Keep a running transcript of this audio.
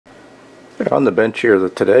On the bench here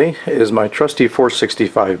today is my trusty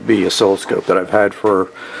 465B oscilloscope that I've had for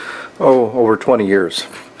over 20 years.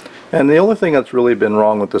 And the only thing that's really been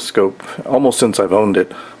wrong with the scope, almost since I've owned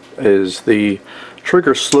it, is the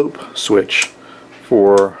trigger slope switch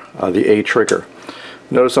for the A trigger.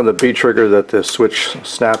 Notice on the B trigger that the switch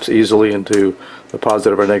snaps easily into the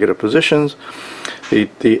positive or negative positions.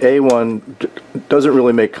 The A one doesn't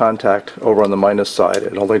really make contact over on the minus side,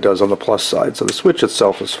 it only does on the plus side, so the switch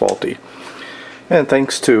itself is faulty. And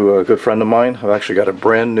thanks to a good friend of mine, I've actually got a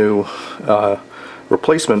brand new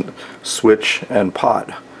replacement switch and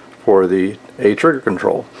pot for the A trigger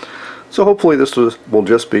control. So hopefully this will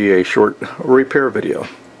just be a short repair video.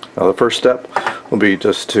 Now the first step will be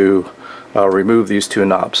just to remove these two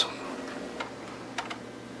knobs.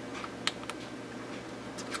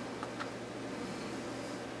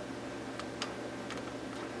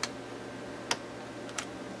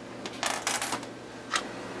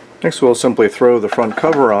 Next we'll simply throw the front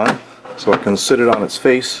cover on so I can sit it on its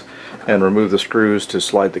face and remove the screws to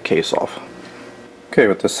slide the case off. Okay,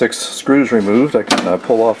 with the 6 screws removed, I can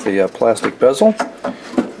pull off the plastic bezel,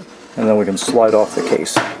 and then we can slide off the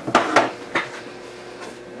case.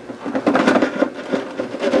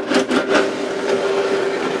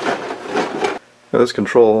 Now, this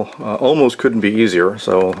control almost couldn't be easier,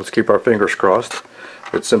 so let's keep our fingers crossed.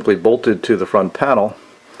 It's simply bolted to the front panel,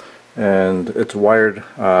 and it's wired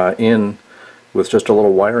in with just a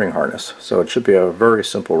little wiring harness, so it should be a very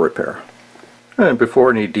simple repair. And before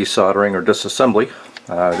any desoldering or disassembly,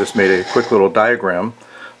 I just made a quick little diagram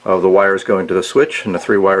of the wires going to the switch and the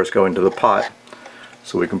 3 wires going to the pot,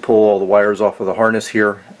 so we can pull all the wires off of the harness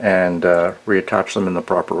here and reattach them in the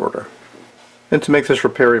proper order. And to make this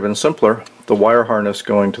repair even simpler, the wire harness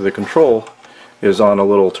going to the control is on a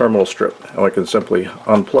little terminal strip, and I can simply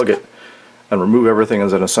unplug it and remove everything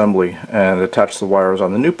as an assembly and attach the wires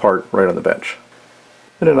on the new part right on the bench.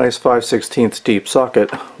 And a nice 5/16 deep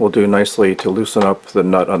socket will do nicely to loosen up the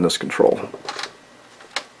nut on this control.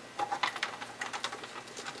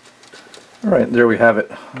 Alright, there we have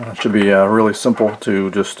it. It should be really simple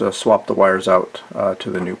to just swap the wires out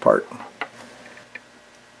to the new part.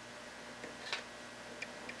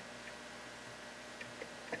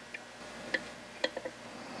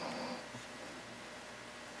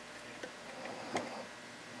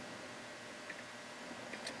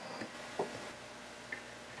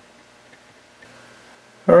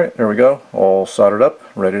 Alright, there we go, all soldered up,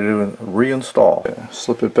 ready to reinstall.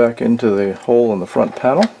 Slip it back into the hole in the front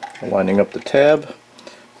panel, lining up the tab,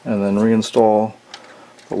 and then reinstall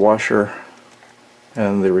the washer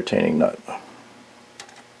and the retaining nut.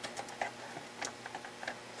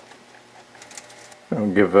 I'll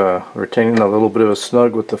give the retaining nut a little bit of a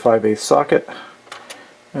snug with the 5/8 socket,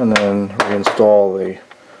 and then reinstall the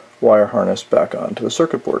wire harness back onto the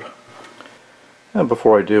circuit board. And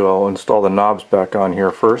before I do, I'll install the knobs back on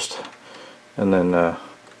here first, and then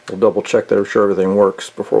we'll double check that I'm sure everything works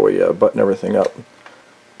before we button everything up.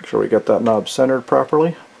 Make sure we get that knob centered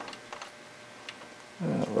properly.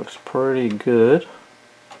 That looks pretty good.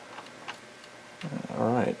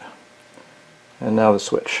 Alright, and now the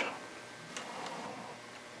switch.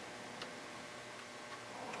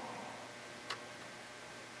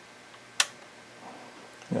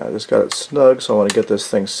 Yeah, I just got it snug, so I want to get this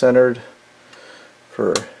thing centered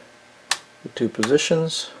for the 2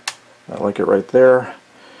 positions. I like it right there,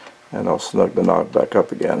 and I'll snug the knob back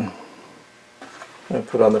up again. And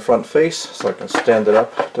put on the front face so I can stand it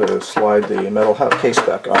up to slide the metal case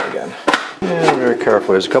back on again. And very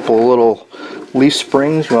carefully, there's a couple of little leaf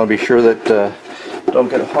springs. You want to be sure that don't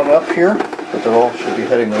get hung up here, but they all should be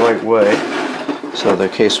heading the right way, so the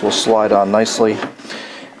case will slide on nicely.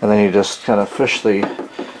 And then you just kind of fish the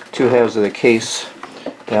 2 halves of the case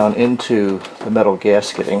down into the metal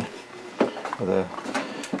gasketing, or the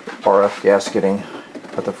RF gasketing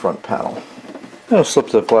at the front panel. I'll slip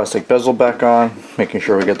the plastic bezel back on, making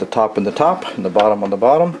sure we get the top in the top and the bottom on the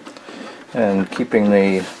bottom, and keeping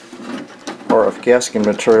the RF gasketing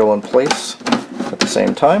material in place at the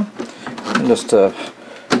same time. And just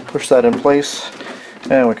push that in place,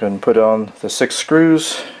 and we can put on the 6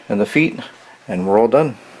 screws and the feet, and we're all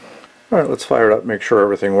done. Alright, let's fire it up, make sure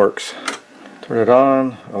everything works. Turn it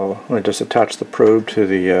on. Let me just attach the probe to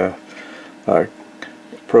the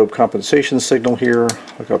probe compensation signal here,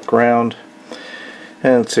 hook up ground,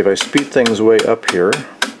 and let's see if I speed things way up here.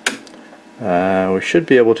 We should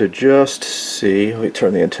be able to just see, let me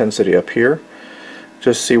turn the intensity up here,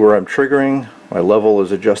 just see where I'm triggering. My level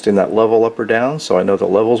is adjusting that level up or down, so I know the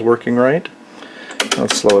level's working right.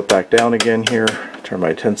 Let's slow it back down again here, turn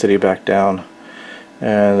my intensity back down,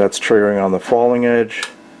 and that's triggering on the falling edge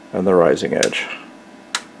and the rising edge.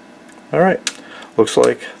 Alright, looks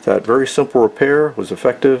like that very simple repair was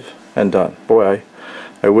effective and done. Boy,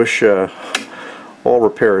 I wish all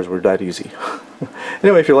repairs were that easy.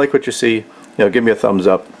 Anyway, if you like what you see, give me a thumbs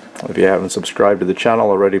up. If you haven't subscribed to the channel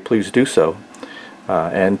already, please do so.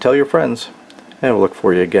 And tell your friends. And we'll look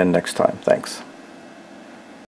for you again next time. Thanks.